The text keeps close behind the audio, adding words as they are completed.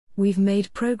We've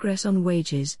made progress on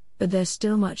wages, but there's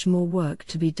still much more work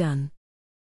to be done.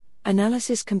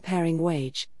 Analysis comparing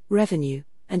wage, revenue,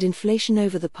 and inflation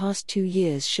over the past 2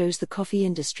 years shows the coffee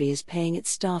industry is paying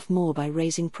its staff more by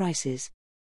raising prices.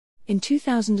 In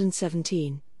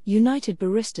 2017, United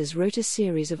Baristas wrote a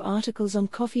series of articles on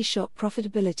coffee shop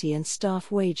profitability and staff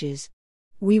wages.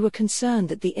 We were concerned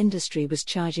that the industry was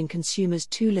charging consumers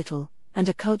too little, and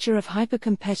a culture of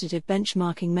hyper-competitive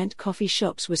benchmarking meant coffee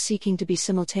shops were seeking to be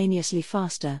simultaneously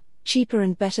faster, cheaper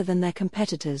and better than their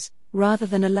competitors, rather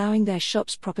than allowing their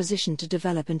shop's proposition to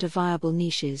develop into viable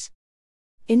niches.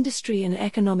 Industry and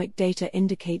economic data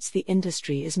indicates the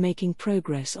industry is making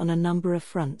progress on a number of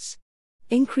fronts.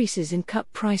 Increases in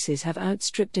cup prices have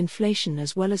outstripped inflation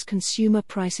as well as consumer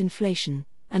price inflation,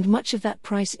 and much of that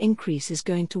price increase is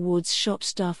going towards shop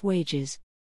staff wages.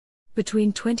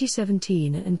 Between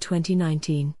 2017 and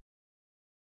 2019,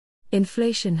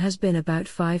 inflation has been about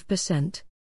 5%.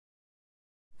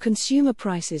 Consumer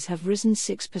prices have risen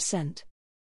 6%.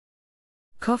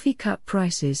 Coffee cup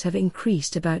prices have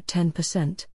increased about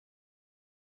 10%.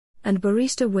 And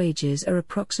barista wages are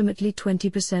approximately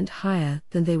 20% higher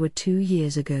than they were 2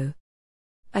 years ago.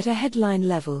 At a headline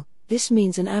level, this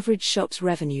means an average shop's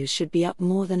revenues should be up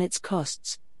more than its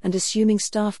costs, and assuming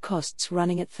staff costs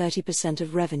running at 30%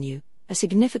 of revenue, a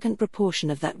significant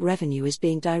proportion of that revenue is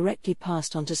being directly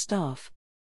passed on to staff.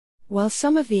 While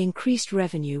some of the increased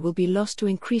revenue will be lost to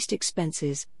increased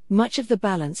expenses, much of the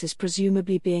balance is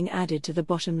presumably being added to the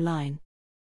bottom line.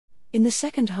 In the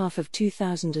second half of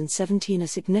 2017, a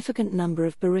significant number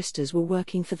of baristas were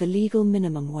working for the legal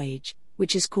minimum wage,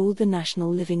 which is called the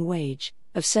National Living Wage,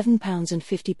 of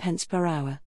 £7.50 per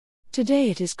hour. Today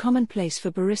it is commonplace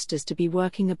for baristas to be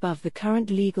working above the current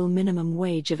legal minimum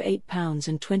wage of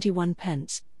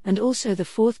 £8.21, and also the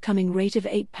forthcoming rate of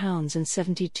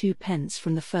 £8.72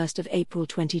 from the 1st of April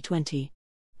 2020.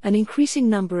 An increasing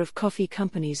number of coffee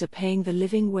companies are paying the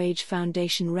Living Wage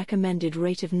Foundation recommended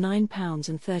rate of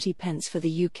 £9.30 for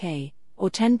the UK, or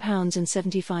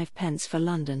 £10.75 for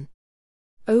London.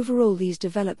 Overall, these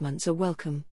developments are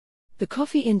welcome. The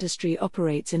coffee industry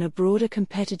operates in a broader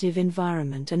competitive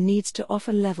environment and needs to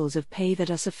offer levels of pay that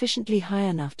are sufficiently high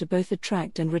enough to both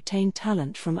attract and retain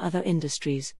talent from other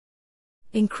industries.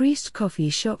 Increased coffee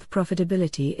shop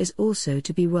profitability is also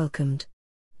to be welcomed.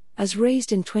 As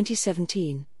raised in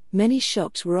 2017, many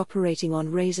shops were operating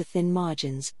on razor-thin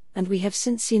margins, and we have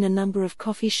since seen a number of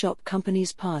coffee shop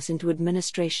companies pass into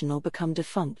administration or become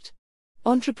defunct.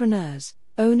 Entrepreneurs,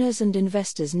 owners and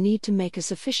investors need to make a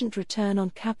sufficient return on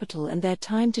capital and their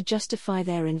time to justify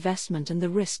their investment and the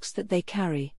risks that they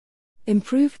carry.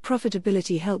 Improved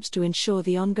profitability helps to ensure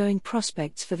the ongoing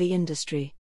prospects for the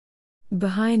industry.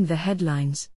 Behind the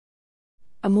headlines.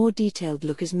 A more detailed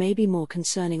look is maybe more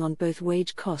concerning on both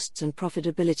wage costs and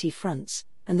profitability fronts,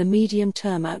 and the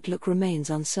medium-term outlook remains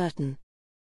uncertain.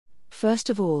 First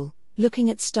of all, looking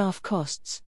at staff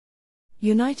costs.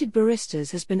 United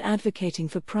Baristas has been advocating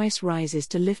for price rises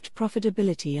to lift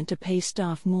profitability and to pay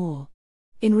staff more.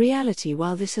 In reality,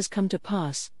 while this has come to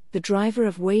pass, the driver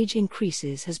of wage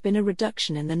increases has been a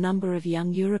reduction in the number of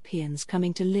young Europeans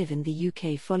coming to live in the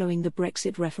UK following the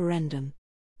Brexit referendum.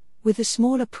 With a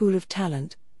smaller pool of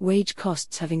talent, wage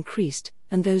costs have increased,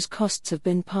 and those costs have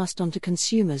been passed on to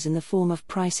consumers in the form of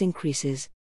price increases.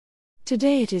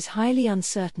 Today it is highly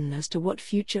uncertain as to what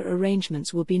future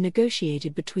arrangements will be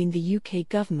negotiated between the UK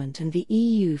government and the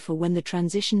EU for when the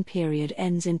transition period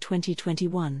ends in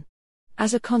 2021.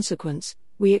 As a consequence,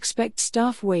 we expect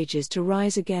staff wages to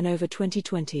rise again over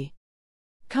 2020.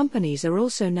 Companies are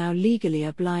also now legally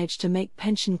obliged to make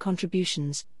pension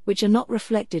contributions, which are not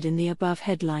reflected in the above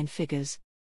headline figures.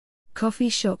 Coffee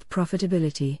shop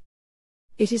profitability.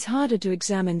 It is harder to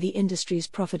examine the industry's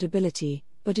profitability,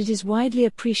 but it is widely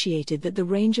appreciated that the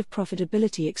range of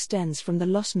profitability extends from the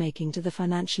loss-making to the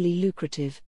financially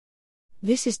lucrative.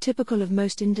 This is typical of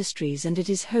most industries, and it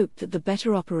is hoped that the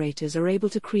better operators are able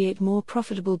to create more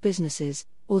profitable businesses,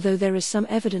 although there is some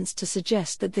evidence to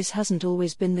suggest that this hasn't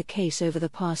always been the case over the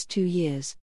past 2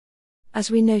 years. As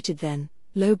we noted then,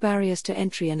 low barriers to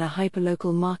entry and a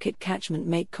hyperlocal market catchment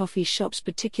make coffee shops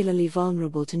particularly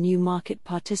vulnerable to new market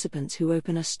participants who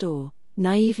open a store,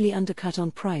 naively undercut on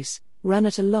price, run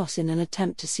at a loss in an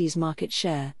attempt to seize market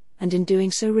share, and in doing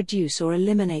so reduce or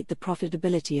eliminate the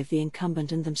profitability of the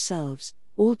incumbent and themselves,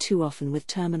 all too often with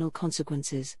terminal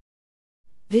consequences.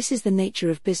 This is the nature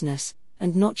of business,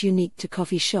 and not unique to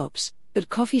coffee shops, but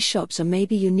coffee shops are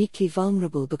maybe uniquely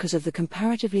vulnerable because of the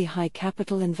comparatively high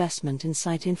capital investment in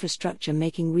site infrastructure,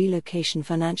 making relocation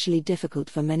financially difficult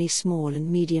for many small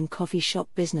and medium coffee shop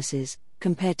businesses,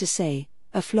 compared to, say,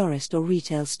 a florist or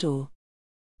retail store.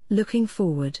 Looking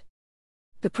forward.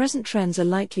 The present trends are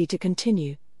likely to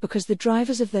continue, because the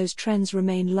drivers of those trends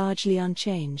remain largely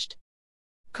unchanged.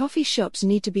 Coffee shops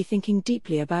need to be thinking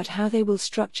deeply about how they will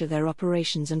structure their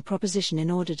operations and proposition in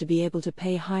order to be able to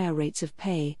pay higher rates of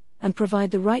pay, and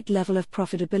provide the right level of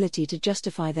profitability to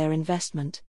justify their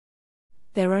investment.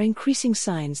 There are increasing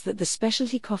signs that the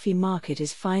specialty coffee market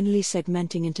is finally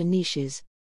segmenting into niches.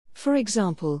 For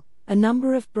example, a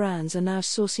number of brands are now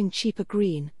sourcing cheaper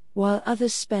green, while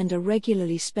others are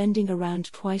regularly spending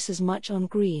around twice as much on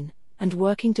green, and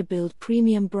working to build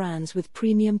premium brands with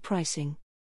premium pricing.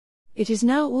 It is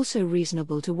now also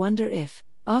reasonable to wonder if,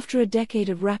 after a decade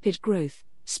of rapid growth,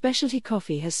 specialty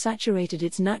coffee has saturated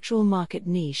its natural market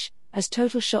niche, as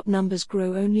total shop numbers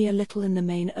grow only a little in the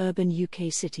main urban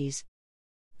UK cities.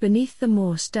 Beneath the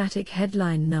more static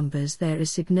headline numbers, there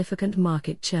is significant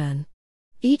market churn.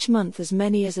 Each month as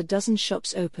many as a dozen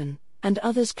shops open, and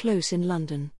others close in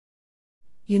London.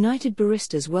 United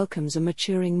Baristas welcomes a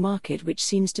maturing market which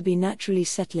seems to be naturally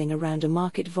settling around a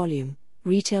market volume,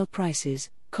 retail prices,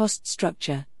 cost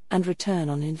structure, and return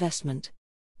on investment.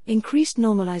 Increased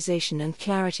normalization and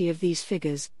clarity of these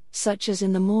figures, such as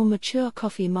in the more mature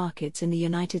coffee markets in the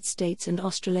United States and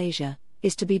Australasia,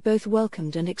 is to be both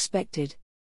welcomed and expected.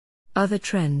 Other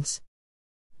trends.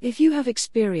 If you have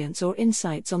experience or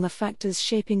insights on the factors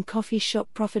shaping coffee shop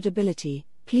profitability,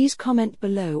 please comment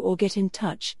below or get in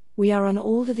touch. We are on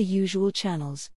all of the usual channels.